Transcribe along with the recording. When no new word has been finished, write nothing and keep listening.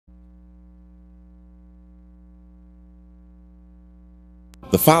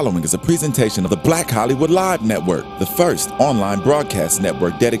The following is a presentation of the Black Hollywood Live Network, the first online broadcast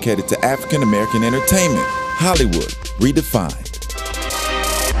network dedicated to African American entertainment. Hollywood Redefined.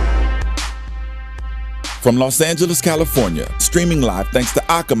 From Los Angeles, California, streaming live thanks to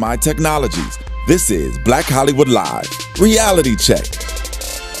Akamai Technologies, this is Black Hollywood Live, Reality Check,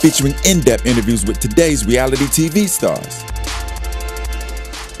 featuring in-depth interviews with today's reality TV stars.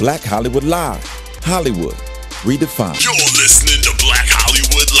 Black Hollywood Live, Hollywood Redefined. You're listening to Black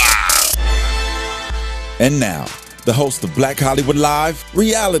Hollywood Live. And now, the host of Black Hollywood Live,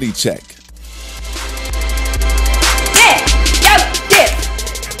 Reality Check.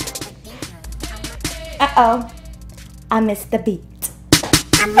 Uh-oh, I missed the beat.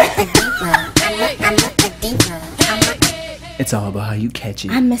 It's all about how you catch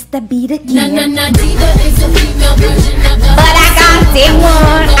it. I missed the beat again. Diva is a female version of the But I got that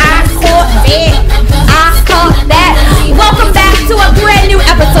one, I caught that. Welcome back to a brand new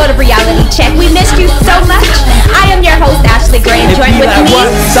episode of Reality Check. We missed you so much. I am your host, Ashley Grahn. Join with me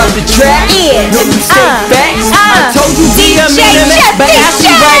Stop the track. is No mistake facts. I told you DJ but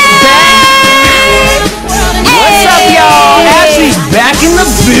Ashley right back. What's up, y'all? Ashley's back in the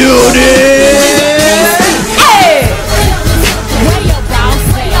building. Hey,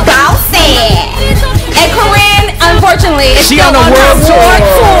 Bossy. And Corinne, unfortunately, is She still on a on her world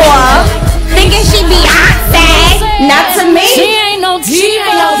tour, thinking she Beyonce. Not to me. She ain't no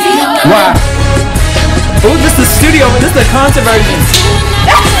diva. Why? Oh, this is the studio. This is the concert version.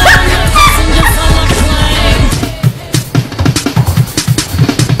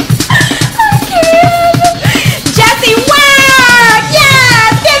 Jesse, wow!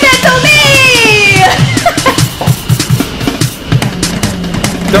 Yes! Give it to me!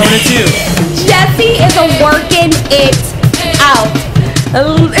 Throwing it to you. Jesse is working it out.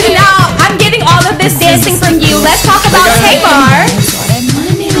 Now, I'm getting all of this dancing from you. Let's talk about Tamar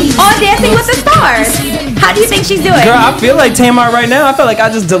on Dancing with the Stars. How do you think she's doing? Girl, I feel like Tamar right now. I feel like I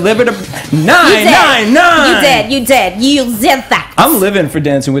just delivered a 9. You did that. I'm living for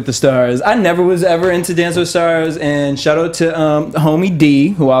Dancing with the Stars. I never was ever into Dancing with the Stars, and shout out to homie D,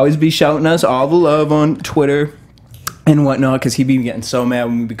 who always be shouting us all the love on Twitter and whatnot, because he be getting so mad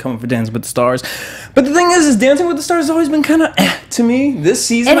when we be coming for Dancing with the Stars. But the thing is Dancing with the Stars has always been kind of to me this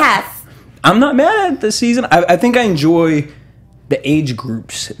season. It has. I'm not mad at this season. I think I enjoy the age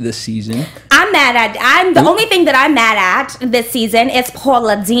groups this season. The only thing that I'm mad at this season is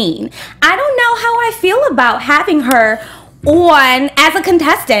Paula Dean. I don't know how I feel about having her on as a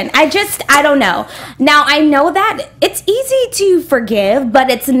contestant. I don't know. Now, I know that it's easy to forgive, but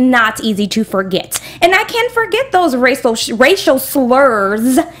it's not easy to forget. And I can't forget those racial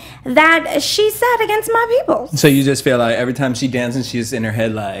slurs that she said against my people. So you just feel like every time she dances, she's in her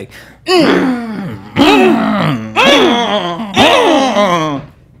head like...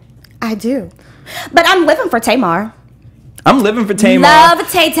 I do. But I'm living for Tamar. I'm living for Tamar. Love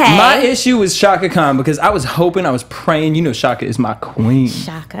Tay-Tay. My issue was Shaka Khan because I was praying. You know, Shaka is my queen.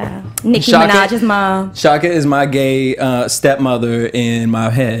 Shaka. Nicki Minaj's mom. Shaka is my gay stepmother in my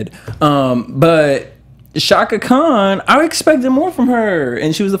head. But Shaka Khan, I expected more from her.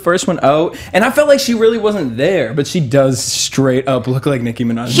 And she was the first one out. And I felt like she really wasn't there. But she does straight up look like Nicki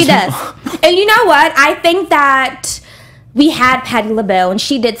Minaj. She does. And you know what? I think that... we had Patti LaBelle, and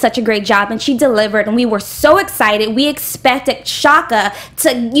she did such a great job, and she delivered, and we were so excited. We expected Shaka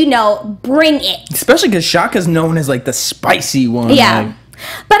to, bring it. Especially because Shaka's known as, like, the spicy one. Yeah. Like,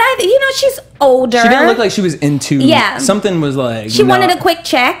 but she's older. she didn't look like she was into... Yeah. Something was like... She wanted a quick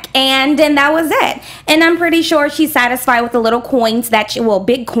check, and then that was it. And I'm pretty sure she's satisfied with the little coins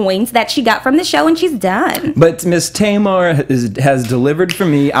big coins that she got from the show, and she's done. But Miss Tamar has delivered for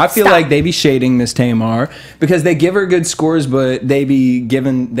me. I feel like they be shading Miss Tamar because they give her good scores, but they be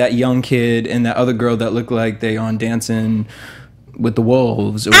giving that young kid and that other girl that look like they on Dancing with the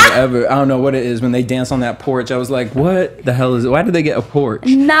Wolves or whatever. I don't know what it is when they dance on that porch. I was like, what the hell is it? Why did they get a porch?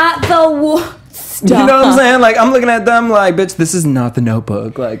 Not the Wolves. You know what I'm saying? Like, I'm looking at them like, bitch, this is not the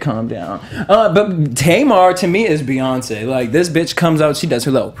Notebook. Like, calm down. But Tamar, to me, is Beyonce. Like, this bitch comes out, she does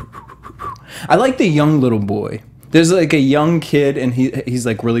her little... I like the young little boy. There's, like, a young kid, and he's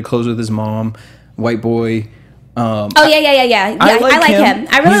like, really close with his mom. White boy. Yeah. I like him.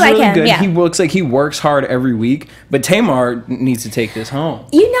 I really like him. Good. Yeah. He looks like he works hard every week, but Tamar needs to take this home.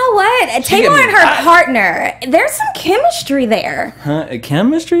 You know what? Tamar and her partner, there's some chemistry there. Huh? A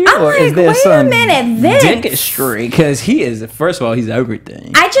chemistry? I'm or like, is there wait some a minute, Vince. dickistry? Because he is, first of all, he's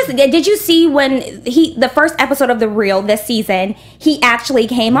everything. Did you see when the first episode of The Real this season, he actually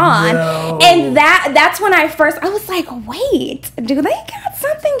came on? No. And that's when I was like, wait, do they got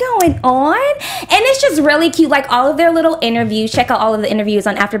something going on? And it's just really cute. Like all of their little interviews. Check out all of the interviews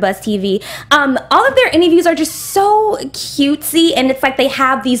on AfterBuzz TV. All of their interviews are just so cutesy, and it's like they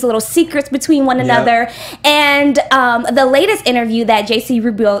have these little secrets between one another. And the latest interview that JC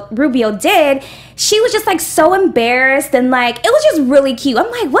Rubio did, she was just like so embarrassed, and like it was just really cute. I'm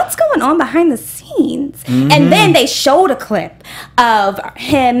like, what's going on behind the scenes? And then they showed a clip of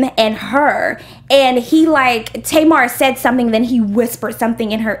him and her, and he like, Tamar said something, then he whispered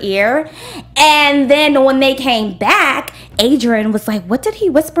something in her ear, and then when they came back, Adrian was like, what did he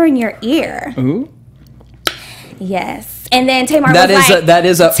whisper in your ear? Ooh. Yes. And then Tamar that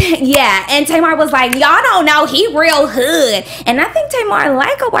was like... yeah, and Tamar was like, y'all don't know, he real hood. And I think Tamar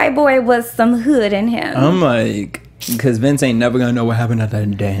like a white boy with some hood in him. I'm like... Because Vince ain't never gonna know what happened at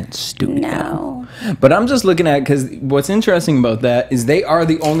that dance studio. No. But I'm just looking at, because what's interesting about that is they are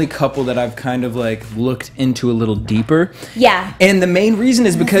the only couple that I've kind of like looked into a little deeper. Yeah. And the main reason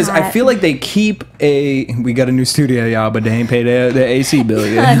is because I feel like they keep we got a new studio, y'all, but they ain't paid the AC bill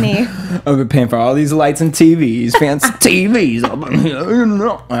yet. Honey. I've been paying for all these lights and TVs, fancy TVs. All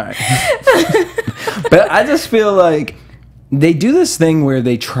right. But I just feel like they do this thing where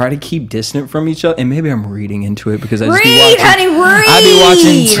they try to keep distant from each other, and maybe I'm reading into it because I just be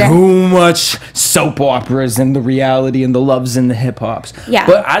watching too much soap operas and the reality and the loves and the hip hops. Yeah.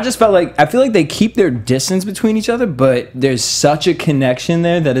 But I just feel like they keep their distance between each other, but there's such a connection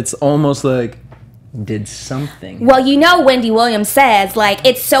there that it's almost like did something. Well, you know, Wendy Williams says like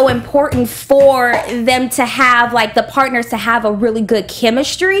it's so important for them to have like the partners to have a really good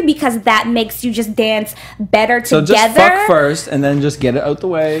chemistry because that makes you just dance better together. So just fuck first and then just get it out the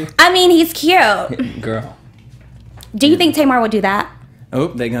way. I mean, he's cute. Girl. Do you think Tamar would do that? Oh,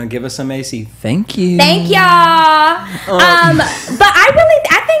 they're gonna give us some AC. Thank you. Thank y'all. But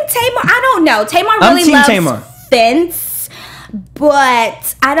I think Tamar. I don't know. Tamar really loves Tamar. Vince.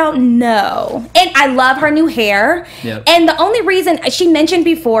 But I don't know. And I love her new hair. Yep. And the only reason she mentioned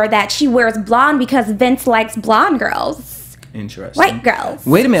before that she wears blonde because Vince likes blonde girls. Interesting. White girls.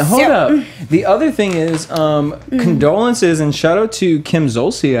 Wait a minute, hold up. The other thing is, condolences and shout out to Kim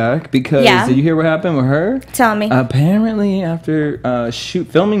Zolciak because did you hear what happened with her? Tell me. Apparently, after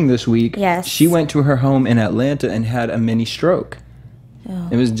filming this week, yes, she went to her home in Atlanta and had a mini stroke. Oh.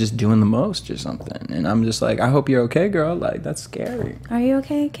 It was just doing the most or something. And I'm just like, I hope you're okay, girl. Like, that's scary. Are you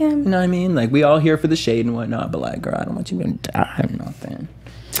okay, Kim? You know what I mean? Like, we all here for the shade and whatnot, but like, girl, I don't want you to die or nothing.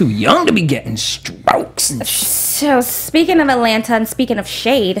 Too young to be getting strokes and shit. So, speaking of Atlanta and speaking of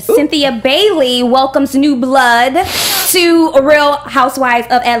shade, Cynthia Bailey welcomes new blood to Real Housewives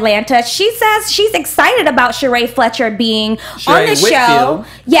of Atlanta. She says she's excited about Sheree Fletcher being on the show.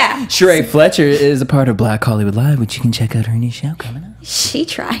 Yeah. Sheree Fletcher is a part of Black Hollywood Live, which you can check out her new show coming up. She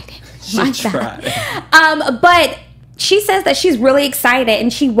tried. She tried. But she says that she's really excited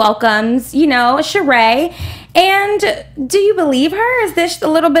and she welcomes, Sheree. And do you believe her? Is this a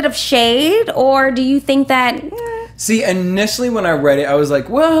little bit of shade, or do you think that? See, initially when I read it, I was like,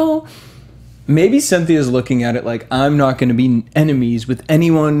 well, maybe Cynthia's looking at it like I'm not going to be enemies with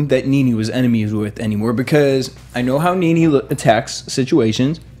anyone that Nene was enemies with anymore because I know how Nene attacks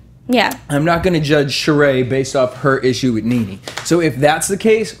situations. Yeah. I'm not going to judge Sheree based off her issue with Nene. So if that's the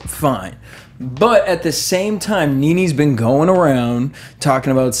case, fine. But at the same time, Nene's been going around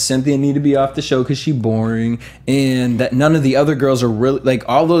talking about Cynthia need to be off the show because she's boring and that none of the other girls are really, like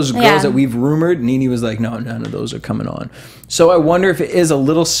all those girls that we've rumored, Nene was like, no, none of those are coming on. So I wonder if it is a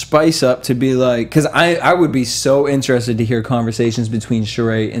little spice up to be like, because I would be so interested to hear conversations between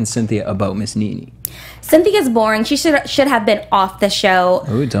Sheree and Cynthia about Miss Nene. Cynthia's boring. She should have been off the show.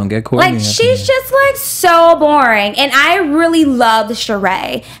 Oh, don't get corny. Like, she's just like so boring. And I really love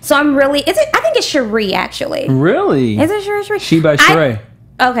Sheree. So I'm really, I think it's Sheree actually. Really? Is it Sheree? She by Sheree.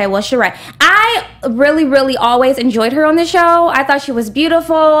 Okay, well, Sheree. I really, really always enjoyed her on the show. I thought she was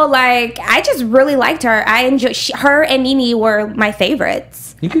beautiful. Like, I just really liked her. I enjoyed her and Nene were my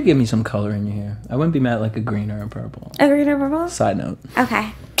favorites. You could give me some color in your hair. I wouldn't be mad at like a green or a purple. A green or purple? Side note.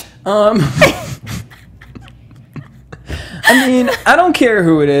 Okay. I mean, I don't care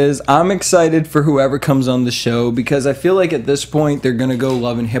who it is. I'm excited for whoever comes on the show because I feel like at this point they're going to go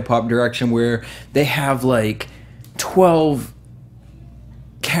love and hip hop direction where they have like 12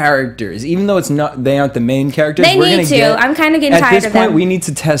 characters, even though they aren't the main characters. They need to. I'm kind of getting tired of them. At this point, we need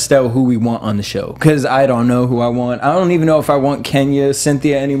to test out who we want on the show because I don't know who I want. I don't even know if I want Kenya,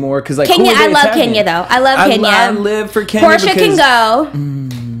 Cynthia anymore. Because like Kenya, I love Kenya though. I love Kenya. I live for Kenya. Portia can go.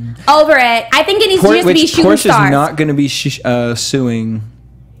 Over it. I think it needs to just be shooting Portia's stars. not going to be suing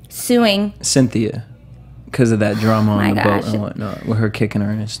Cynthia because of that drama on the boat and whatnot with her kicking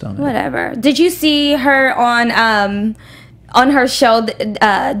her in her stomach. Whatever. Did you see her on her show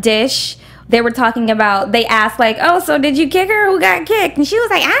Dish they were talking about, they asked like, oh, so did you kick her? Who got kicked? And she was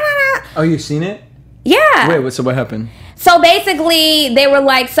like, I don't know. Oh, you seen it? Yeah. Wait, so what happened? So basically, they were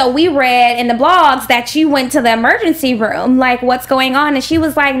like, so we read in the blogs that you went to the emergency room. Like, what's going on? And she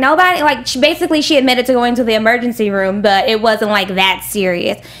was like, nobody, like, she admitted to going to the emergency room, but it wasn't like that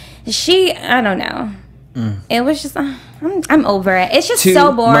serious. I don't know. It was just, I'm over it. It's just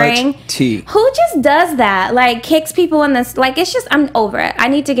so boring. Tea. Who just does that? Like, kicks people in this, like, it's just, I'm over it. I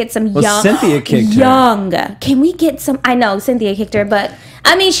need to get some young. Cynthia kicked her. Can we get some, I know, Cynthia kicked her, but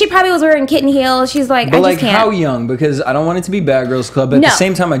I mean, she probably was wearing kitten heels. She's like, but I like, just can't. how young? Because I don't want it to be Bad Girls Club, but at the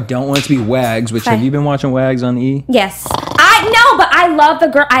same time, I don't want it to be Wags. Which have you been watching Wags on E? Yes, I know, but I love the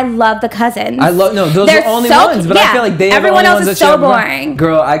girl. I love the cousins. Those are the only ones. But I feel like everyone else is so boring.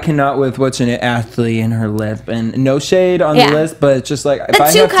 Girl, I cannot with what's in it, athlete and her lip, and no shade on the list, but it's just like the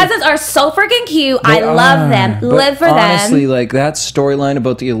two cousins are so freaking cute. I love them. Live for them. Honestly, like that storyline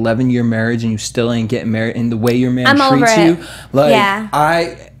about the 11-year marriage and you still ain't getting married, and the way your man treats you, like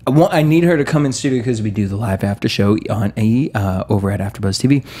I need her to come in studio because we do the live after show on AE over at AfterBuzz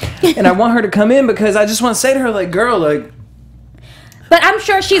TV, and I want her to come in because I just want to say to her, like, girl, like. But I'm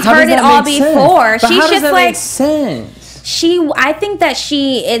sure she's heard it all before. She's just like make sense? I think that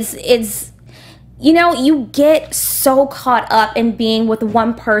she is. You know, you get so caught up in being with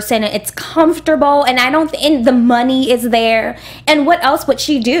one person, and it's comfortable, and and the money is there. And what else would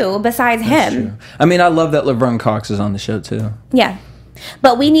she do besides him? True. I mean, I love that Laverne Cox is on the show too. Yeah.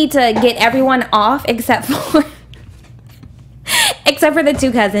 But we need to get everyone off except for the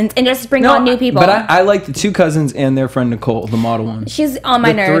two cousins and just bring on new people. But I like the two cousins and their friend Nicole, the model one. She's on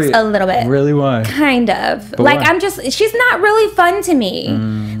my nerves a little bit. Really? Why? Kind of. But like, why? she's not really fun to me.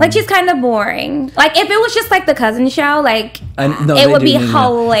 Like, she's kind of boring. Like, if it was just like the cousin show, like, it would be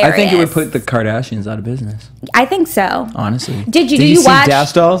hilarious. I think it would put the Kardashians out of business. I think so. Honestly. Did you watch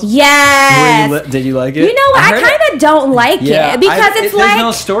Dash Dolls? Yes. Did you like it? You know what? I kind of don't like it because it's like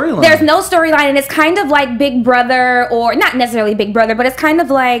there's no storyline. There's no storyline, and it's kind of like Big Brother, or not necessarily Big Brother, but it's kind of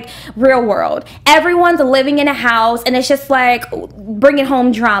like Real World. Everyone's living in a house, and it's just like bringing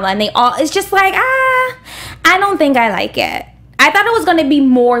home drama, and it's just like, I don't think I like it. I thought it was going to be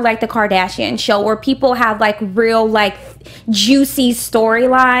more like the Kardashian show, where people have like real, like, juicy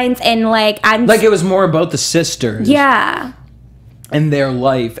storylines, and like it was more about the sisters. Yeah. And their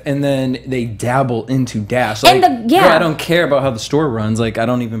life, and then they dabble into Dash. Like, girl, I don't care about how the store runs. Like, I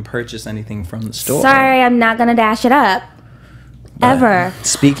don't even purchase anything from the store. Sorry, I'm not gonna dash it up. Ever.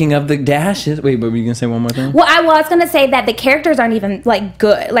 Speaking of the dashes, wait, but were you gonna say one more thing? Well, I was gonna say that the characters aren't even like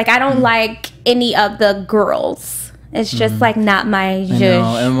good. Like, I don't like any of the girls. It's just like not my zhuzh. I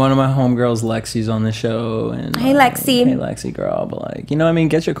know, and one of my homegirls, Lexi's on the show. And hey, Lexi. Hey, Lexi, girl. But like, you know what I mean?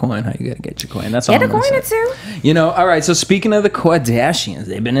 Get your coin. How you gotta get your coin? That's all. Get a coin or two. You know, all right. So speaking of the Kardashians,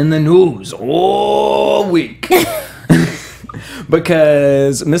 they've been in the news all week.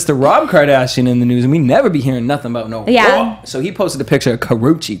 Because Mr. Rob Kardashian in the news, and we never be hearing nothing about no. Yeah. So he posted a picture of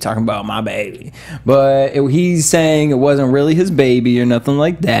Karrueche talking about my baby, but he's saying it wasn't really his baby or nothing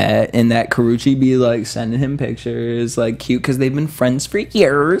like that, and that Karrueche be like sending him pictures like cute because they've been friends for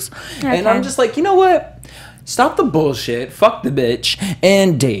years. Okay. And I'm just like, you know what? Stop the bullshit, fuck the bitch,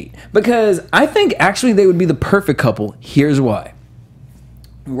 and date. Because I think actually they would be the perfect couple. Here's why.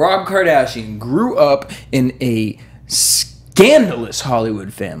 Rob Kardashian grew up in a scandalous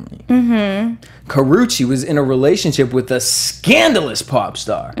Hollywood family. Karrueche was in a relationship with a scandalous pop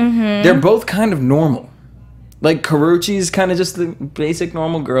star. They're both kind of normal. Like, Karrueche is kind of just the basic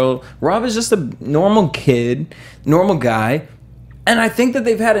normal girl. Rob is just a normal kid, normal guy. And I think that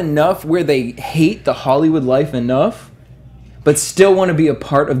they've had enough where they hate the Hollywood life enough, but still want to be a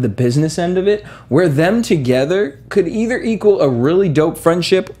part of the business end of it, where them together could either equal a really dope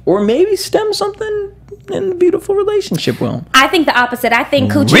friendship or maybe stem something in a beautiful relationship. Well, I think the opposite. I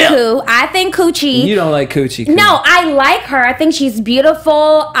think Coochie Coo. I think Coochie. You don't like Coochie Coo. No, I like her. I think she's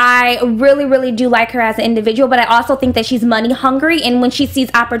beautiful. I really, really do like her as an individual, but I also think that she's money hungry, and when she sees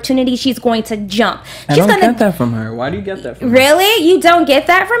opportunity, she's going to jump. I don't get that from her. Why do you get that from her? Really? You don't get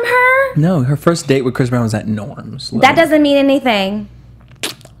that from her? No, her first date with Chris Brown was at Norm's. That doesn't mean anything.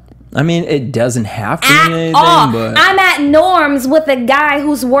 I mean, it doesn't have to mean anything, but... I'm at Norm's with a guy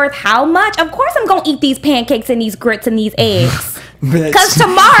who's worth how much? Of course I'm going to eat these pancakes and these grits and these eggs. Because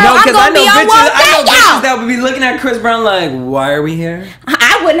tomorrow I'm going to be on one I know bitches that would be looking at Chris Brown like, why are we here?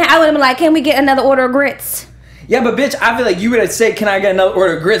 I wouldn't have been like, can we get another order of grits? Yeah, but bitch, I feel like you would say, "Can I get another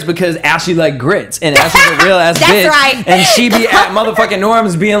order of grits?" Because Ashley like grits, and Ashley's a real ass That's bitch, right. and she be at motherfucking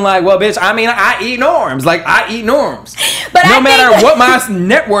Norm's being like, "Well, bitch, I mean, I eat Norm's, like I eat Norm's, But no I matter think- what my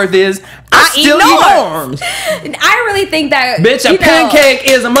net worth is, I still eat Norm's." I really think that Bitch, a pancake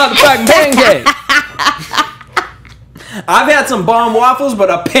is a motherfucking pancake. I've had some bomb waffles, but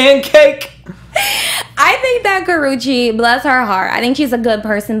a pancake. I think that Karrueche, bless her heart, I think she's a good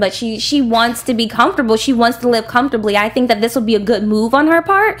person, but she wants to be comfortable. She wants to live comfortably. I think that this will be a good move on her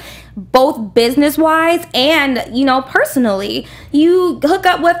part, both business-wise and, personally. You hook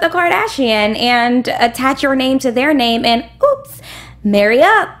up with the Kardashian and attach your name to their name and, oops, marry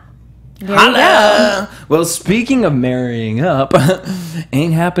up. There you go. Well, speaking of marrying up,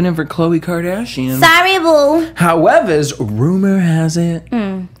 ain't happening for Khloe Kardashian. Sorry, boo. However, rumor has it,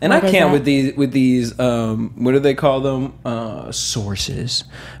 and I what is can't that? with these what do they call them? Sources.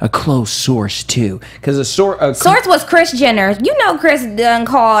 A close source too, because a source was Kris Jenner. You know Kris done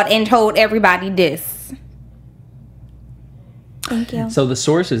called and told everybody this. Thank you. So the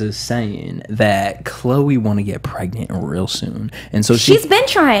sources is saying that Khloe want to get pregnant real soon, and so She's been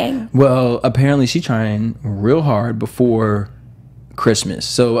trying. Well, apparently she's trying real hard before Christmas.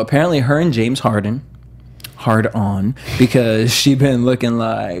 So apparently her and James Harden hard on because she been looking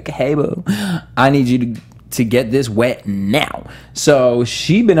like, "Hey boo, I need you to get this wet now." So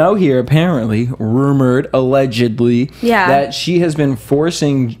she been out here apparently rumored, allegedly, that she has been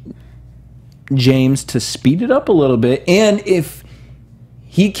forcing James to speed it up a little bit, and if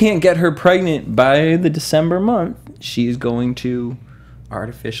he can't get her pregnant by the December month, she's going to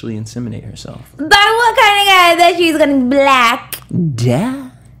artificially inseminate herself. But what kind of guy that she's gonna be black? Da.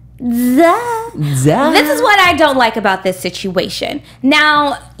 This is what I don't like about this situation.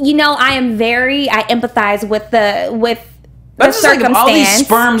 Now, I empathize with the That's just like, if circumstance. all these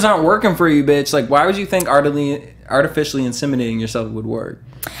sperms aren't working for you, bitch. Like, why would you think artificially inseminating yourself would work?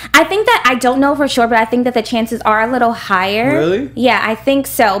 I think that, I don't know for sure, but I think that the chances are a little higher. Really? Yeah, I think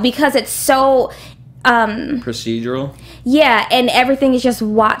so, because it's so Procedural. Yeah, and everything is just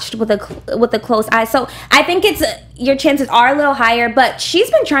watched with a close eye. So I think your chances are a little higher, but she's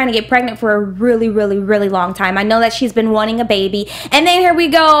been trying to get pregnant for a really, really, really long time. I know that she's been wanting a baby, and then here we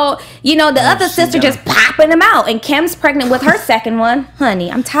go. The other sister just popping them out, and Kim's pregnant with her second one.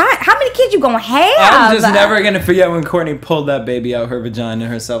 Honey, I'm tired. How many kids you gonna have? I'm just never gonna forget when Courtney pulled that baby out her vagina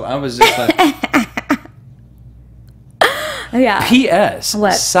herself. I was just like. Yeah. P.S.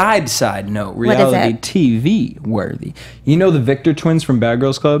 What? Side note, reality TV worthy. You know the Victor twins from Bad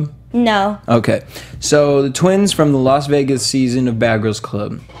Girls Club? No. Okay. So the twins from the Las Vegas season of Bad Girls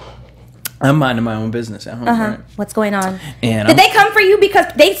Club. I'm minding my own business at home. Right? What's going on? And Did they come for you because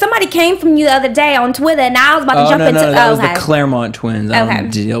somebody came from you the other day on Twitter, and I was about to jump into. No, that was the Claremont twins. I Okay. don't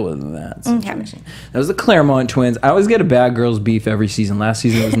deal with that. Okay. That was the Claremont twins. I always get a Bad Girls beef every season. Last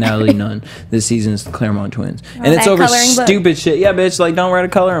season it was Natalie Nunn. This season it's the Claremont twins, and it's that over coloring book. stupid shit. Yeah, bitch. Like, don't write a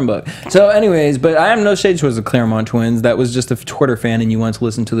coloring book. So, anyways, but I have no shade towards the Claremont twins. That was just a Twitter fan, and you want to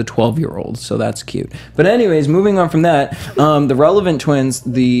listen to the 12-year-olds, so that's cute. But anyways, moving on from that, the Relevant twins,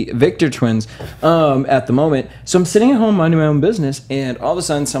 the Victor twins. At the moment. So I'm sitting at home minding my own business, and all of a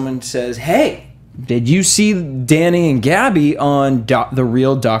sudden someone says, "Hey, did you see Danny and Gabby on The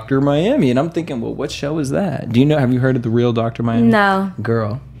Real Dr. Miami?" And I'm thinking, well, what show is that? Do you know, have you heard of The Real Dr. Miami? No.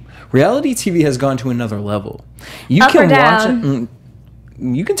 Girl, reality TV has gone to another level. You Up can or down? watch it.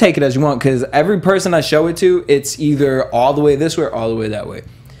 You can take it as you want, because every person I show it to, it's either all the way this way or all the way that way.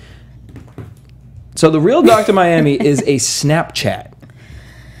 So The Real Dr. Miami is a Snapchat.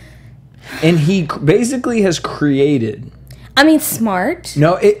 And he basically has created... I mean, smart.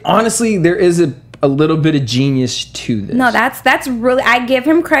 No, honestly, there is a little bit of genius to this. No, that's really... I give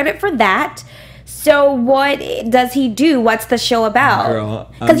him credit for that. So what does he do? What's the show about?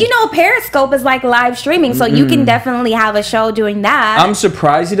 Girl, because Periscope is like live streaming, so you can definitely have a show doing that. I'm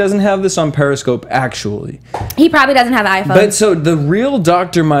surprised he doesn't have this on Periscope, actually. He probably doesn't have an iPhone. But so The Real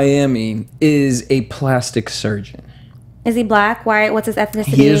Dr. Miami is a plastic surgeon. Is he black, white? What's his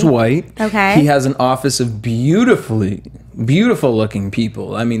ethnicity? He is white. Okay. He has an office of beautiful looking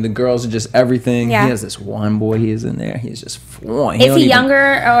people. I mean, the girls are just everything. Yeah. He has this one boy he is in there. He's just flying. Is he younger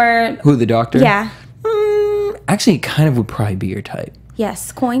or... Who, the doctor? Yeah. Actually, he kind of would probably be your type.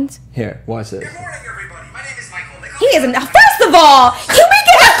 Yes, coins. Here, watch this. Good morning, everybody. My name is Michael. He isn't... First of all, can we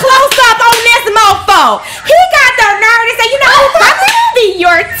get a close-up on this mofo? He got the nerve to say, I'm going to be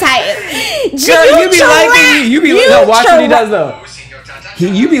your type. Girl, you be no, watch what he does, though. Oh, Senor Tata.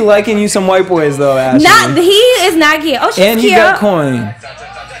 You be liking you some white boys, though, Ashley. He is not cute. Oh, she's and cute. you got coin.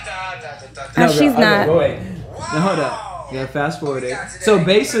 Oh, she's not. Okay, wait. Now, hold up. Yeah, fast forward it. So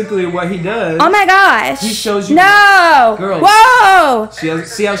basically, what he does. Oh my gosh. He shows you. No. Girls. Whoa.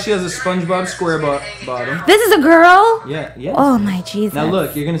 See how she has a SpongeBob bottom? This is a girl. Yeah. Yeah. Oh my Jesus. Now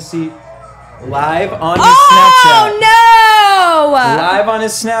look, you're gonna see live on his Oh no. Live on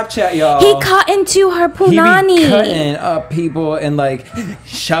his Snapchat, y'all. He cut into her punani. He be cutting up people and like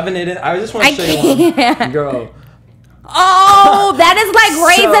shoving it in. I just want to show you one. Girl. Oh, that is like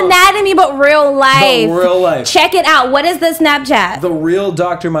Grey's Anatomy, but real life. But real life. Check it out. What is the Snapchat? The real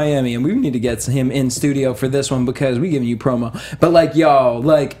Dr. Miami. And we need to get him in studio for this one because we giving you promo. But like, y'all,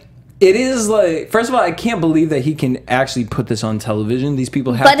 like, it is like, first of all, I can't believe that he can actually put this on television. These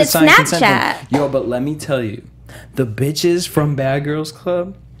people have to sign consent. Snapchat. Yo, but let me tell you, the bitches from Bad Girls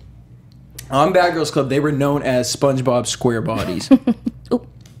Club, on Bad Girls Club, they were known as SpongeBob Square Bodies.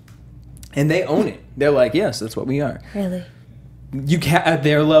 And they own it. They're like, yes, that's what we are. Really? You can't, at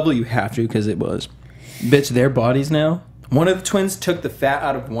their level, you have to because it was. Bitch, their bodies now. One of the twins took the fat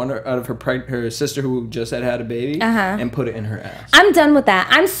out of her sister who just had a baby and put it in her ass. I'm done with that.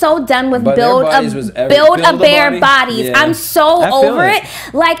 I'm so done with But build a bear bodies. Yeah. I'm so over it.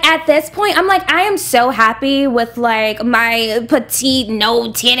 Like at this point, I'm like, I am so happy with like my petite,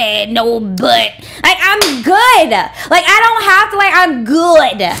 no titty, no butt. Like I'm good. Like I don't have to. Like I'm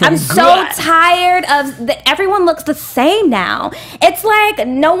good. I'm so tired of everyone looks the same now. It's like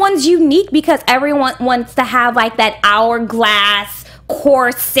no one's unique because everyone wants to have like that hourglass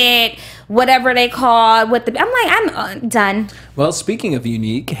corset, whatever they call it, with the. I'm like, I'm done. Well, speaking of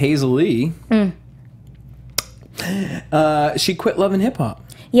unique, Hazel Lee, she quit Love and Hip Hop.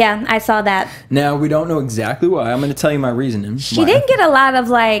 Yeah, I saw that. Now, we don't know exactly why. I'm going to tell you my reasoning. She didn't get a lot of,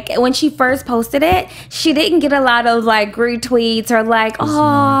 like, when she first posted it, she didn't get a lot of, like, retweets or, like,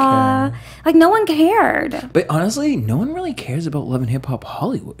 oh, like, no one cared. But honestly, no one really cares about Love and Hip Hop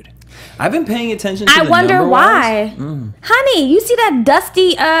Hollywood. I've been paying attention to I the wonder number why. Honey, you see that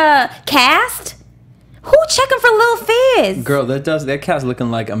dusty cast? Who checking for Lil Fizz? Girl, that cast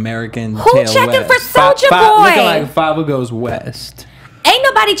looking like American Who Tail checking West. for Soulja Boy? Looking like Fava Goes West. Ain't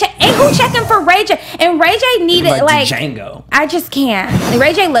nobody ain't who checking for Ray J. And Ray J needed like Django. I just can't.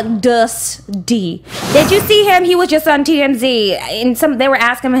 Ray J looked dusty. Did you see him? He was just on TMZ and they were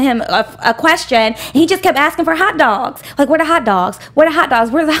asking him a question and he just kept asking for hot dogs. Like, where the hot dogs? Where the hot dogs?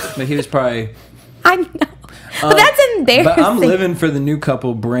 Where's the But he was probably I know. But that's embarrassing. But I'm living for the new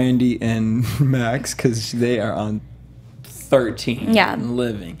couple, Brandy and Max, because they are on 13. Yeah.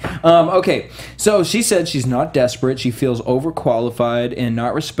 Living. Okay. So she said she's not desperate. She feels overqualified and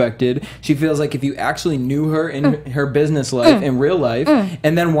not respected. She feels like if you actually knew her in her business life, in real life,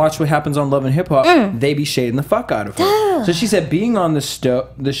 and then watch what happens on Love and Hip Hop, they be shading the fuck out of her. So she said being on the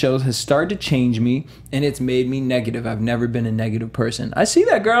shows has started to change me, and it's made me negative. I've never been a negative person. I see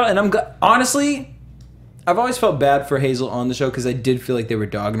that, girl, and I'm honestly, I've always felt bad for Hazel on the show because I did feel like they were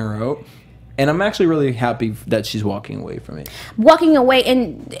dogging her out. And I'm actually really happy that she's walking away from it. Walking away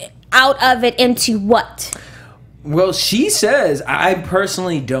and out of it into what? Well, she says, I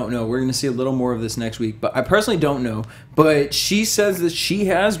personally don't know. We're going to see a little more of this next week, but I personally don't know. But she says that she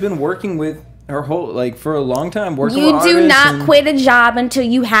has been working with her whole, like, for a long time. You do not quit a job until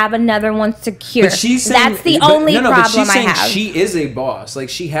you have another one secure. But she's saying, that's the only problem but she's I saying have. she is a boss. Like,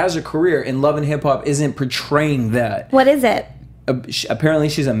 she has a career, and Love and Hip Hop isn't portraying that. What is it? Apparently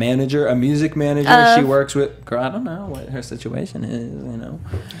she's a manager, a music manager. She works with, girl, I don't know what her situation is, you know.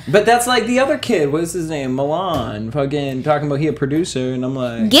 But that's like the other kid, what's his name? Milan, fucking talking about he a producer, and I'm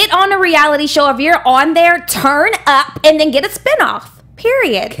like, get on a reality show. If you're on there, turn up and then get a spinoff.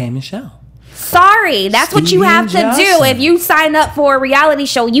 Period. K. Michelle. Sorry, that's what you have to do. Johnson. If you sign up for a reality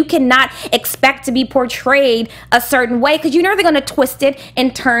show, you cannot expect to be portrayed a certain way because you know they're going to twist it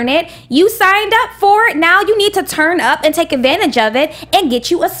and turn it. You signed up for it. Now you need to turn up and take advantage of it and get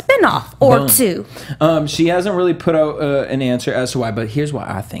you a spinoff or two. She hasn't really put out an answer as to why, but here's why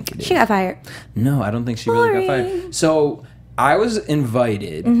I think it is. She got fired. No, I don't think she really got fired. So I was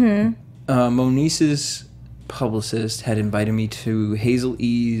invited. Monice's publicist had invited me to Hazel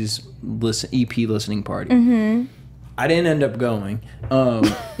E's EP listening party. I didn't end up going. No,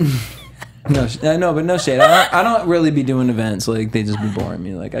 but no shade. I don't really be doing events. Like, they just be boring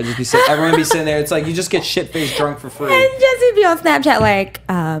me. Like, I just be everyone be sitting there. It's like you just get shit faced drunk for free. And Jesse be on Snapchat like,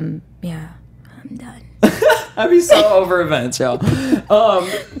 yeah, I'm done. I be so over events, y'all.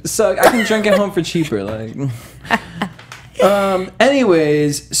 So I can drink at home for cheaper. Like,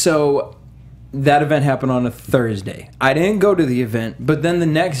 anyways, so that event happened on a Thursday. I didn't go to the event, but then the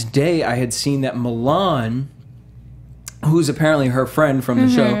next day I had seen that Milan, who's apparently her friend from the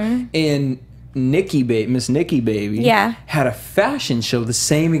show, and Miss Nikki Baby, had a fashion show the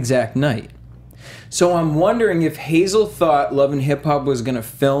same exact night. So I'm wondering if Hazel thought Love and Hip Hop was gonna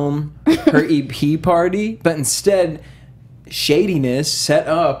film her EP party, but instead, shadiness set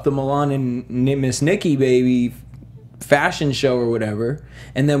up the Milan and Miss Nikki baby fashion show or whatever,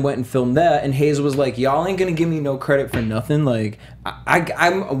 and then went and filmed that. And Hazel was like, "Y'all ain't gonna give me no credit for nothing." Like,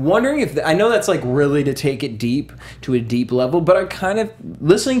 I'm wondering if I know that's like really to take it deep to a deep level, but I'm kind of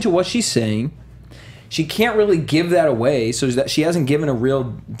listening to what she's saying. She can't really give that away, so that she hasn't given a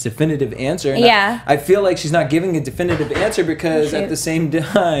real definitive answer. And yeah, I feel like she's not giving a definitive answer because at the same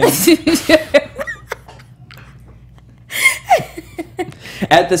time,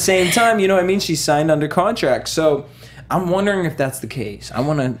 you know what I mean? She's signed under contract, so I'm wondering if that's the case.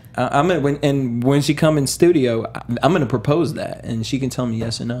 When she come in studio, I'm gonna propose that, and she can tell me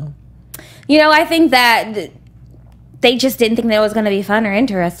yes or no. You know, I think that they just didn't think that it was going to be fun or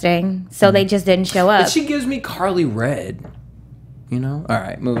interesting, so they just didn't show up. But she gives me Carly Red, you know? All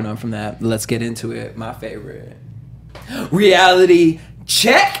right, moving on from that. Let's get into it. My favorite. Reality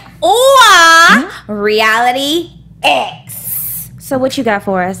check. Or Reality X. So what you got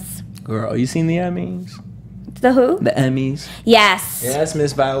for us? Girl, you seen the Emmys? The who? The Emmys. Yes. Yes,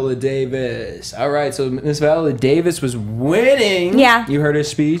 Miss Viola Davis. All right, so Miss Viola Davis was winning. Yeah. You heard her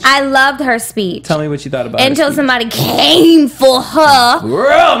speech? I loved her speech. Tell me what you thought about it. Until somebody came for her.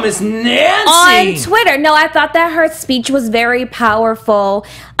 Girl, Miss Nancy. On Twitter. No, I thought that her speech was very powerful.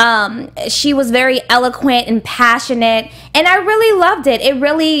 She was very eloquent and passionate. And I really loved it. It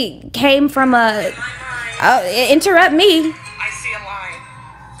really came from a... interrupt me.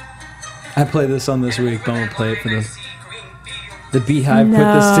 I play this on this week, but I'm gonna play it for the Beehive put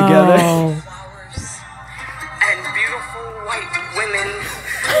this together. And beautiful white women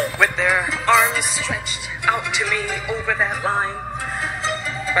with their arms stretched out to me over that line.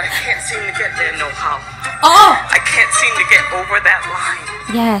 But I can't seem to get there, no how. Oh! I can't seem to get over that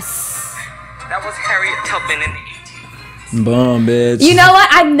line. Yes. That was Harriet Tubman in the 80s. Boom, bitch. You know what?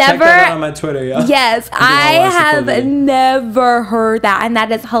 I've never... Check that out on my Twitter, y'all. Yes, I have never heard that, and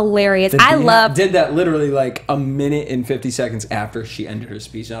that is hilarious. I love... Did that literally like a minute and 50 seconds after she ended her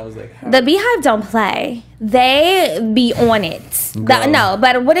speech, and I was like... How? The Beehive don't play. They be on it. No,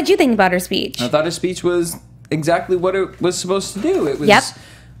 but what did you think about her speech? I thought her speech was exactly what it was supposed to do. It was... Yep.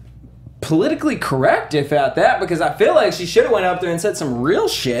 Politically correct, if at that, because I feel like she should have went up there and said some real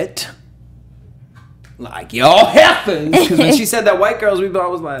shit. Like, y'all happens. Because when she said that white girls, I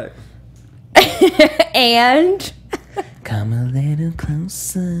was like... And? Come a little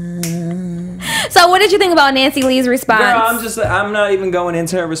closer. So what did you think about Nancy Lee's response? Girl, I'm not even going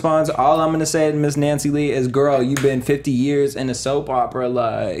into her response. All I'm going to say to Miss Nancy Lee is, girl, you've been 50 years in a soap opera.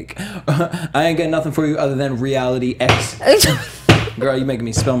 Like, I ain't got nothing for you other than Reality X. Girl, you making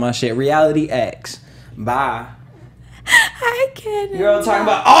me spell my shit. Reality X. Bye. I can't. Girl, talking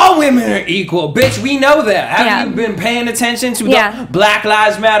about all women are equal. Bitch, we know that. Have you been paying attention to the Black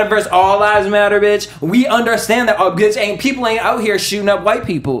Lives Matter versus All Lives Matter, bitch? We understand that bitch people ain't out here shooting up white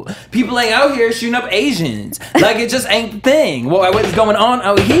people. People ain't out here shooting up Asians. Like, it just ain't the thing. Well, what's going on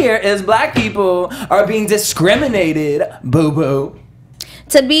out here is black people are being discriminated. Boo-boo.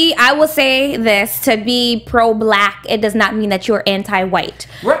 I will say this, to be pro-black, it does not mean that you're anti-white.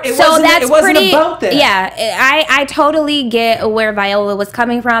 Right, it wasn't about that. Yeah, I totally get where Viola was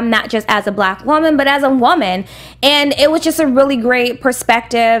coming from, not just as a black woman, but as a woman. And it was just a really great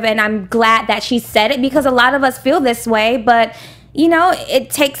perspective, and I'm glad that she said it, because a lot of us feel this way, but, you know, it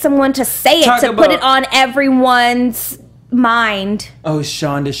takes someone to say it, to put it on everyone's mind. Oh,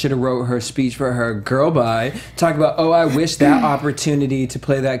 Shonda should have wrote her speech for her girl bye. Talk about, oh, I wish that opportunity to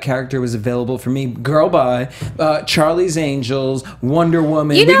play that character was available for me. Girl bye, Charlie's Angels, Wonder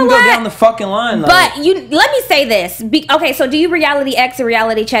Woman. You know, we can go down the fucking line. But let me say this. Okay, so do you Reality X or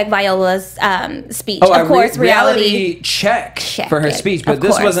Reality Check Viola's speech? Oh, of course, reality check for her speech. But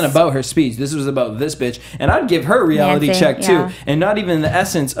this wasn't about her speech. This was about this bitch. And I'd give her reality check too. And not even the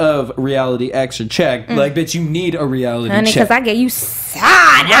essence of Reality X or check. Like, bitch, you need a reality check. Because I get you side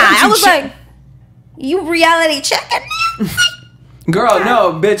eye. I was like, you reality checking me? Girl,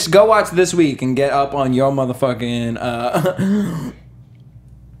 no, bitch, go watch This Week and get up on your motherfucking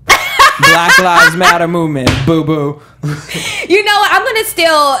Black Lives Matter movement. Boo-boo. You know what? I'm going to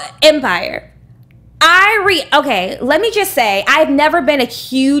steal Empire. Okay, let me just say, I've never been a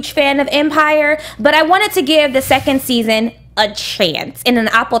huge fan of Empire, but I wanted to give the second season a chance and an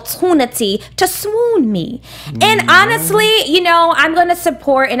opportunity to swoon me. And honestly, you know, I'm going to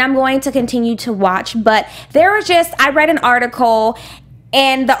support and I'm going to continue to watch, but I read an article,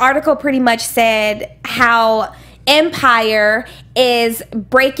 and the article pretty much said how Empire is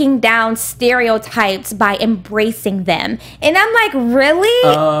breaking down stereotypes by embracing them. And I'm like, really?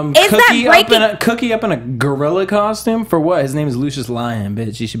 Is that breaking... Cookie up in a gorilla costume? For what? His name is Lucius Lion,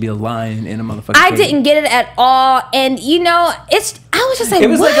 bitch. He should be a lion in a motherfucking I cage. didn't get it at all. And, you know, I was just like, it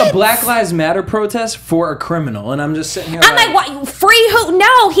was what? like a Black Lives Matter protest for a criminal. And I'm just sitting here I'm like, what? Free who?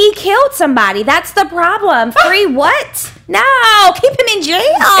 No, he killed somebody. That's the problem. Free what? No, keep him in jail.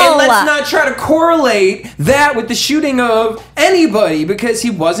 And let's not try to correlate that with the shooting of anybody, because he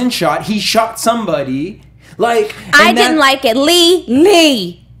wasn't shot. He shot somebody. Like, I didn't like it.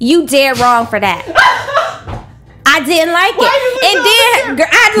 Lee, you dead wrong for that. I didn't like it. And then I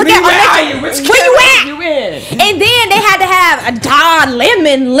had to look at where you at? And then they had to have a Don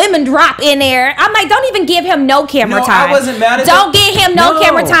lemon drop in there. I'm like, don't even give him no camera time. I wasn't mad at Don't give him no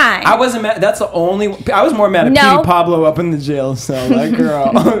camera time. I wasn't mad. That's the only. I was more mad at Petey Pablo up in the jail cell. Like,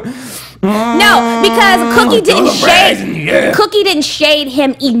 girl. No, because Cookie didn't shade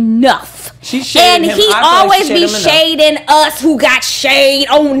him enough. She shaded him. And he always be shading us who got shade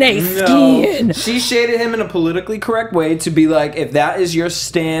on their skin. She shaded him in a politically correct way to be like, if that is your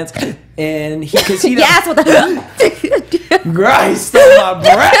stance, and because he yes, with the Christ, stole my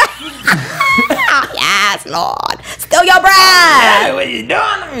breath. Yes, Lord, steal your breath. What you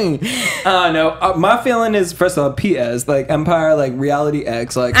doing to me? No, my feeling is, first of all, P.S. like Empire, like Reality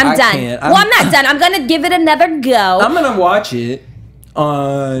X, like I'm done. I'm not done. I'm gonna give it another go. I'm gonna watch it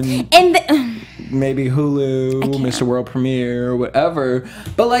on maybe Hulu, Mr. World Premiere, or whatever.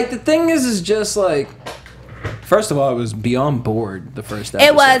 But like the thing is just like, first of all, it was beyond bored the first episode.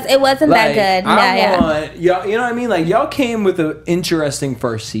 It wasn't like, that good. Want y'all, you know what I mean? Like y'all came with an interesting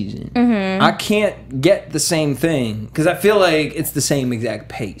first season. Mm-hmm. I can't get the same thing because I feel like it's the same exact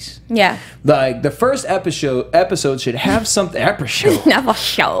pace. Yeah. Like the first episode should have something. First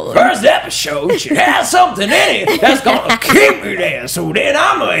episode should have something in it that's gonna keep me there. So then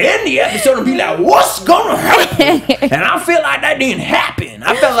I'm gonna end the episode and be like, what's gonna happen? And I feel like that didn't happen.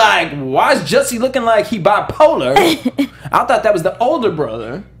 I felt like, why is Jussie looking like he bipolar? I thought that was the older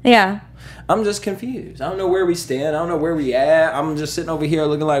brother. Yeah. I'm just confused. I don't know where we stand. I don't know where we at. I'm just sitting over here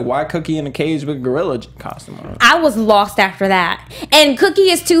looking like, why Cookie in a cage with a gorilla costume on? I was lost after that. And Cookie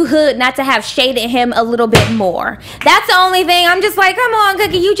is too hood not to have shaded him a little bit more. That's the only thing. I'm just like, come on,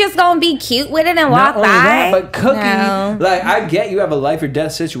 Cookie, you just gonna be cute with it and walk by. That, but Cookie, like, I get you have a life or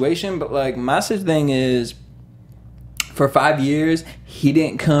death situation, but like, my thing is, for 5 years, he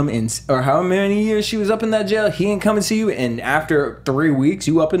didn't come in, or how many years she was up in that jail, he didn't come and see you, and after 3 weeks,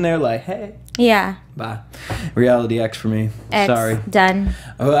 you up in there like, hey. Yeah. Bye. Reality X for me. X, sorry. Done.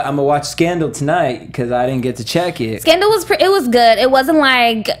 I'm gonna watch Scandal tonight because I didn't get to check it. Scandal was it was good. It wasn't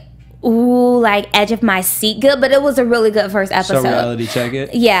like, ooh, like edge of my seat good, but it was a really good first episode. So reality check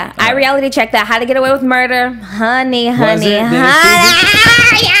it? Yeah. I reality checked that. How to Get Away with Murder. Honey. It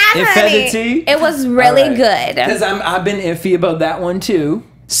fed the tea? It was really good. Because I've been iffy about that one too.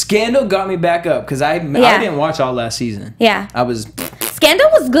 Scandal got me back up because I didn't watch all last season. Yeah. Scandal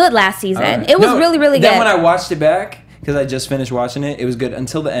was good last season. Right. It was really, really good. Then when I watched it back, because I just finished watching it, it was good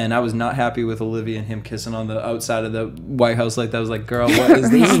until the end. I was not happy with Olivia and him kissing on the outside of the White House like that. I was like, girl, what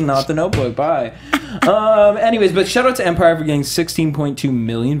is this? This is not The Notebook. Bye. Anyways, but shout out to Empire for getting 16.2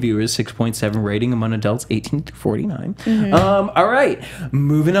 million viewers, 6.7 rating among adults 18 to 49. Mm-hmm. All right,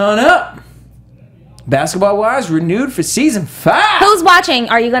 moving on up. Basketball Wives renewed for season 5. Who's watching?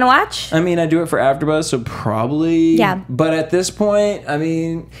 Are you gonna watch? I mean, I do it for AfterBuzz, so probably. Yeah. But at this point, I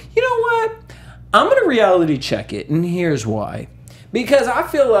mean, you know what? I'm gonna reality check it, and here's why. Because I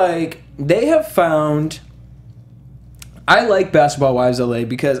feel like they have found. I like Basketball Wives LA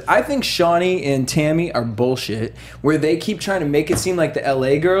because I think Shawnee and Tammy are bullshit, where they keep trying to make it seem like the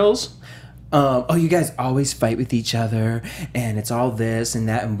LA girls. Oh, you guys always fight with each other, and it's all this and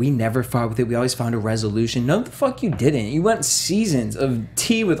that, and we never fought with it. We always found a resolution. No, the fuck you didn't. You went seasons of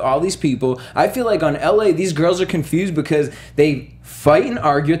tea with all these people. I feel like on LA, these girls are confused because they fight and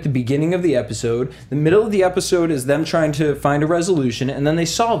argue at the beginning of the episode. The middle of the episode is them trying to find a resolution, and then they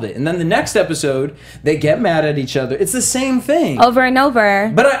solve it. And then the next episode, they get mad at each other. It's the same thing. Over and over.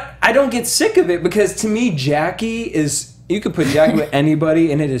 But I don't get sick of it because to me, Jackie is... You could put Jackie with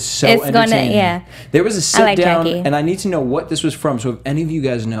anybody, and it is so entertaining. Yeah. There was a sit down, Jackie. and I need to know what this was from. So if any of you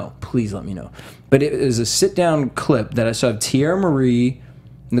guys know, please let me know. But it was a sit down clip that I saw of Tierra Marie,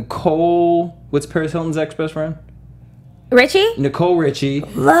 Nicole. What's Paris Hilton's ex best friend? Richie? Nicole Richie.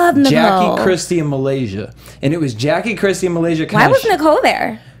 Love Nicole. Jackie Christie in Malaysia, and it was Jackie Christie in Malaysia. Why was Nicole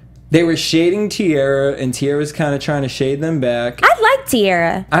there? They were shading Tiara, and Tiara was kind of trying to shade them back. I like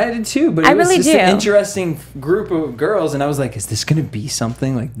Tiara. I did too, but I it was really just do. an interesting group of girls, and I was like, is this going to be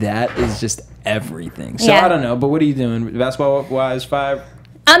something? Like, that is just everything. So, Yeah. I don't know, but what are you doing? Basketball-wise, 5?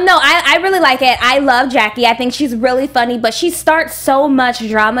 No, I really like it. I love Jackie. I think she's really funny, but she starts so much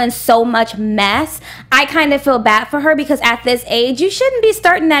drama and so much mess. I kind of feel bad for her because at this age, you shouldn't be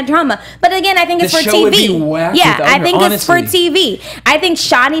starting that drama. But again, I think it's The for show TV. would be whack Yeah, without I her, think it's for honestly. TV. I think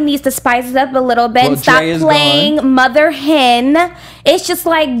Shawnee needs to spice it up a little bit and Well, stop Dre is playing gone. mother hen. It's just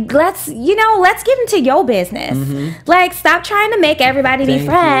like, let's get into your business. Like, stop trying to make everybody Thank be you.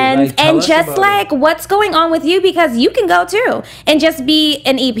 friends Like, tell and us just about like what's going on with you, because you can go too and just be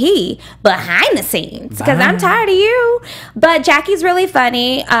an EP behind the scenes, because I'm tired of you. But Jackie's really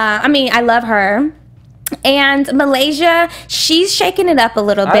funny. I love her. And Malaysia, she's shaking it up a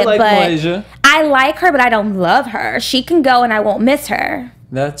little bit. I like but Malaysia. I like her, but I don't love her. She can go and I won't miss her.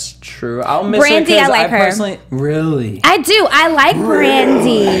 That's true. I'll miss Brandy, her because I like her. personally... Really? I do. I like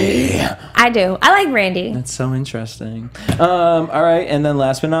Brandy. I do. I like Brandy. That's so interesting. All right, and then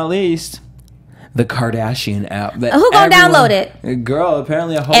last but not least... the Kardashian app. That Who gonna download it? Girl,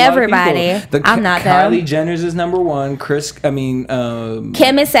 apparently a whole Everybody. lot of people. I'm not, though. Kylie Jenner's is number 1.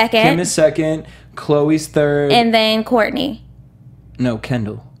 Kim is second. Kim is second. Khloe's third. And then Courtney. No,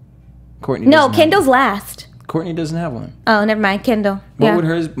 Kendall. Courtney. No, doesn't have Kendall's one. last. Courtney doesn't have one. Oh, never mind. Kendall. What Yeah. would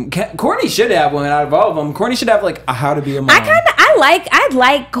hers? Courtney should have one out of all of them. Courtney should have like a How to Be a Mom. I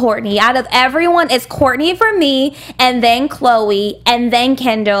like Courtney. Out of everyone, it's Courtney for me, and then Khloe, and then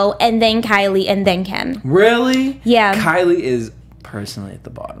Kendall, and then Kylie, and then Kim. Really? Yeah. Kylie is personally at the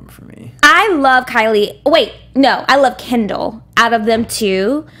bottom for me. I love Kylie. Wait, no, I love Kendall. Out of them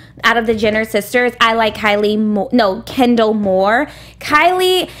two, out of the Jenner sisters, I like Kendall more.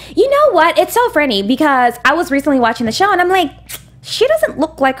 Kylie, you know what? It's so funny because I was recently watching the show and I'm like, she doesn't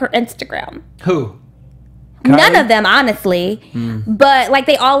look like her Instagram. Who? None Kylie? of them, honestly. But like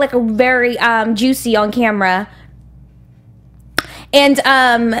they all look very juicy on camera. And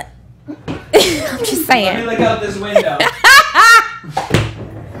I'm just saying. Let me look out this window.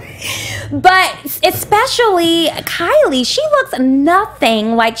 But especially Kylie, she looks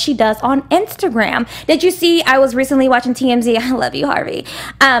nothing like she does on Instagram. Did you see? I was recently watching TMZ. I love you, Harvey.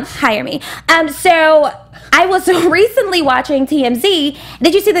 Hire me. So I was recently watching TMZ.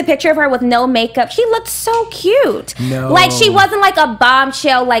 Did you see the picture of her with no makeup? She looked so cute. No. Like she wasn't like a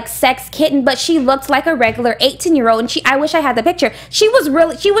bombshell, like sex kitten, but she looked like a regular 18-year-old. And I wish I had the picture. She was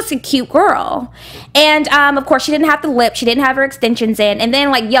a cute girl. And of course, she didn't have the lip. She didn't have her extensions in. And then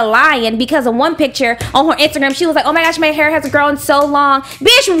like, you're lying, because of one picture on her Instagram, she was like, oh my gosh, my hair has grown so long.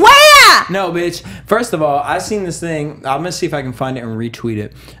 Bitch, where? No, bitch. First of all, I seen this thing. I'm gonna see if I can find it and retweet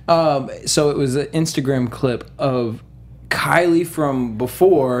it. So it was an Instagram clip of Kylie from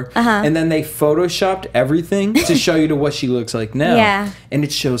before, and then they photoshopped everything to show you to what she looks like now. Yeah. And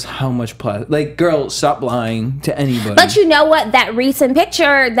it shows how much plastic. Like, girl, stop lying to anybody. But you know what? That recent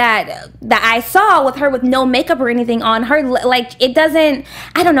picture that I saw with her with no makeup or anything on her, like it doesn't.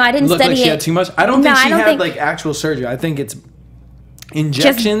 I don't know. I didn't look study like she it. had too much. I don't think No, she I don't had think- like actual surgery. I think it's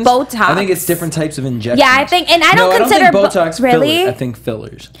injections. Botox. I think it's different types of injections. Yeah, I think, and I don't consider think Botox. really. Fillers. I think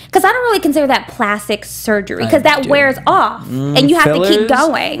fillers. Because I don't really consider that plastic surgery, because I that do. wears off, and you have to keep Fillers,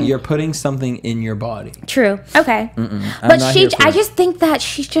 going. You're putting something in your body. True. Okay. I'm But not here for I it. just think that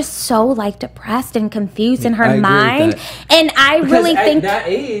she's just so like depressed and confused in her I agree with mind, that. and I really Because think at that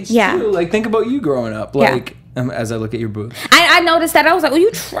age, Yeah. too. Like, think about you growing up. Yeah. Like, as I look at your boobs, I noticed that. I was like, well,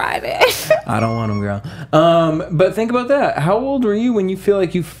 you tried it. I don't want them, girl. But think about that. How old were you when you feel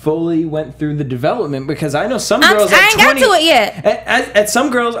like you fully went through the development? Because I know some girls. I ain't got to it yet. At some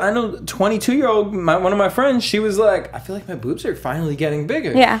girls, I know 22-year-old. One of my friends, she was like, I feel like my boobs are finally getting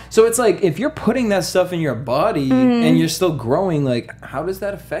bigger. Yeah. So it's like, if you're putting that stuff in your body and you're still growing, like, how does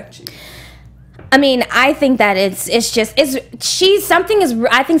that affect you? I mean, I think that I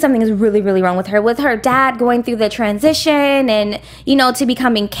think something is really, really wrong with her. With her dad going through the transition and, to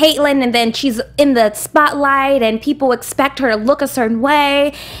becoming Caitlyn, and then she's in the spotlight and people expect her to look a certain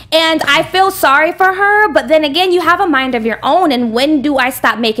way. And I feel sorry for her, but then again, you have a mind of your own, and when do I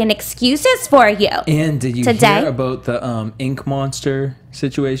stop making excuses for you? And did you Today? hear about the Ink Monster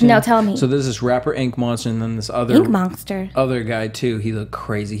situation? No, tell me. So there's this rapper Ink Monster, and then this other Ink Monster. other guy too. He looked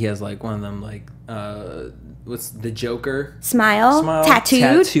crazy. He has like one of them like what's the Joker Smile?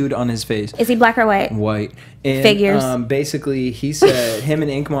 Tattooed? on his face. Is he black or white? White. And, Figures. Basically, he said him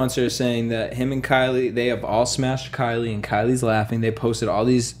and Ink Monster are saying that him and Kylie, they have all smashed Kylie, and Kylie's laughing. They posted all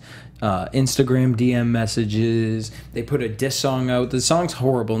these Instagram DM messages. They put a diss song out. The song's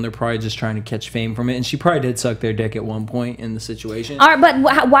horrible, and they're probably just trying to catch fame from it. And she probably did suck their dick at one point in the situation. All right,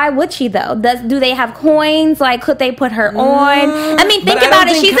 but why would she though? Do they have coins? Like, could they put her on? I mean, think about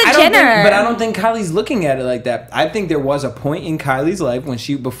it. She's a Jenner. But I don't think Kylie's looking at it like that. I think there was a point in Kylie's life when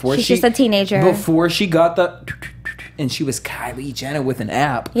she's just a teenager. Before she got and she was Kylie Jenner with an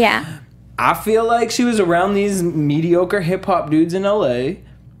app. Yeah. I feel like she was around these mediocre hip hop dudes in LA.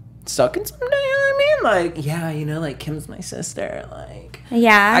 Sucking someday, you know what I mean? Like, yeah, you know, like Kim's my sister. Like,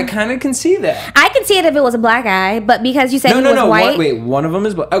 yeah, I kind of can see that. I can see it if it was a black guy, but because you said he was white. Wait, one of them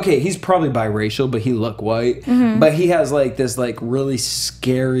is black. Okay, he's probably biracial, but he look white. But he has like this like really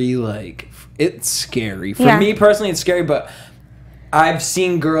scary, like it's scary for me personally. It's scary, but I've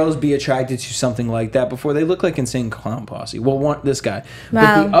seen girls be attracted to something like that before. They look like Insane Clown Posse. Well, this guy.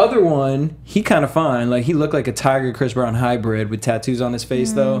 But the other one, he kind of fine. Like, he looked like a Tiger Chris Brown hybrid with tattoos on his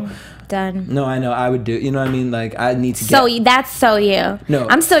face, though. Done. No, I know. I would do. You know what I mean? Like, I need to get... So, that's so you. No.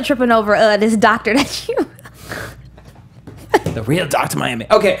 I'm still tripping over this doctor that you... The real Dr. Miami.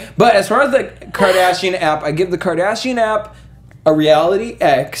 Okay, but as far as the Kardashian app, I give the Kardashian app a reality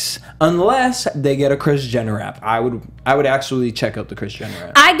X unless they get a Kris Jenner app. I would actually check out the Kris Jenner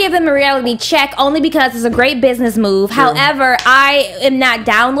app. I give them a reality check only because it's a great business move. Sure. However, I am not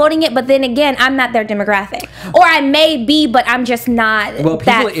downloading it, but then again, I'm not their demographic. Or I may be, but I'm just not. Well,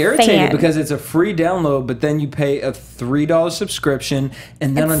 people that are irritated fan. Because it's a free download, but then you pay a $3 subscription,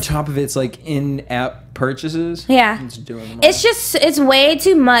 and then on top of it, it's like in-app purchases. Yeah, it's way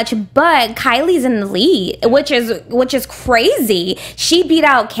too much. But Kylie's in the lead, which is crazy. She beat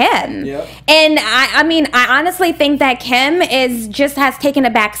out Kim. Yep. And I mean, I honestly think that Kim has taken a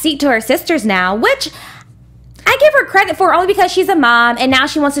back seat to her sisters now, which I give her credit for only because she's a mom and now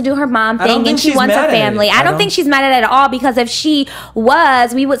she wants to do her mom thing and she wants a family. I don't think she's mad at it at all, because if she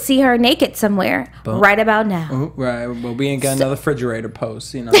was, we would see her naked somewhere right about now. Oh, right. Well, we ain't got another refrigerator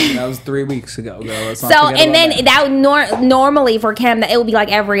post. You know, that was 3 weeks ago, girl. Let's not so, and then that would normally for Kim, that it would be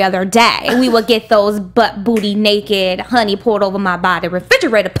like every other day. We would get those butt booty naked, honey poured over my body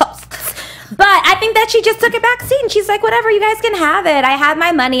refrigerator posts. But I think that she just took a back seat and she's like, whatever, you guys can have it. I have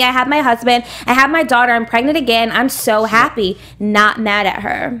my money. I have my husband. I have my daughter. I'm pregnant again. I'm so happy. Not mad at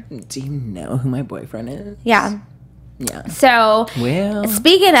her. Do you know who my boyfriend is? Yeah. Yeah. So, well,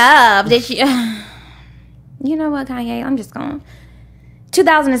 speaking of, did you... You know what, Kanye? I'm just going...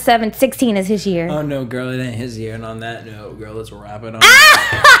 2016 is his year. Oh, no, girl, it ain't his year. And on that note, girl, let's wrap it up.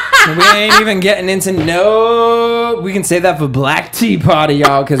 We ain't even getting into we can say that for Black Tea Party,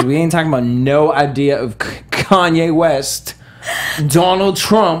 y'all, because we ain't talking about no idea of Kanye West, Donald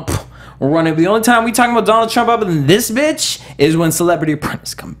Trump running. The only time we talking about Donald Trump other than this bitch is when Celebrity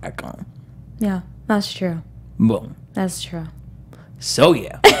Apprentice come back on. Yeah, that's true. Boom. That's true. So,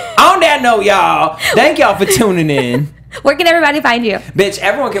 yeah. On that note, y'all, thank y'all for tuning in. Where can everybody find you? Bitch,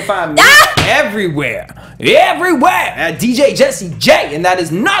 everyone can find me everywhere at DJ Jesse J, and that is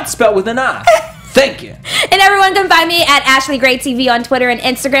not spelled with an I. Thank you. And everyone can find me at Ashley Gray TV on Twitter and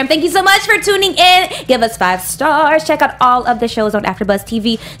Instagram. Thank you so much for tuning in. Give us 5 stars. Check out all of the shows on AfterBuzz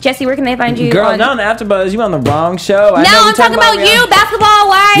TV. Jesse, where can they find you? Girl, not on AfterBuzz. You on the wrong show. No, I'm talking about you, Basketball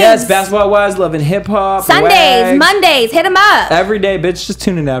Wives. Yes, Basketball Wives, loving hip hop. Sundays, Mondays, hit them up. Every day, bitch. Just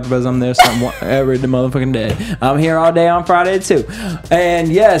tune in to AfterBuzz. I'm there every motherfucking day. I'm here all day on Friday too. And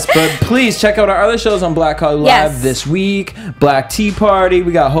yes, but please check out our other shows on Black Hollywood Live this week. Black Tea Party.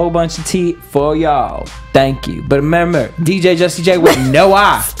 We got a whole bunch of tea for y'all. Thank you. But remember, DJ Jesse J with no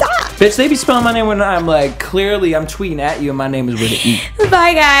I. Stop. Bitch, they be spelling my name when I'm like, clearly I'm tweeting at you and my name is with an E.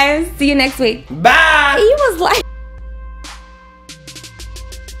 Bye, guys. See you next week. Bye. He was like...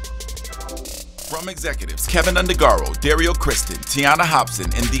 From executives Kevin Undergaro, Dario Kristen, Tiana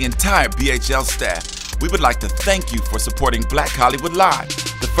Hobson, and the entire BHL staff, we would like to thank you for supporting Black Hollywood Live,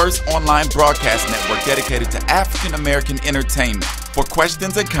 the first online broadcast network dedicated to African American entertainment. For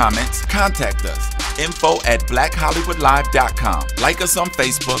questions and comments, contact us. info@blackhollywoodlive.com. Like us on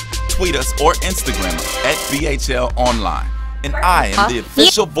Facebook, tweet us, or Instagram us at BHL Online. And I am the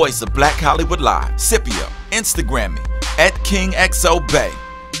official voice of Black Hollywood Live, Scipio. Instagram me at KingXOBay.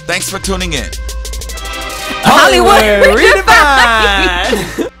 Thanks for tuning in. Hollywood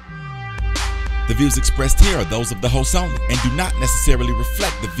Redefined. The views expressed here are those of the host only and do not necessarily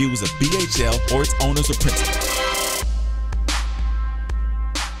reflect the views of BHL or its owners or principals.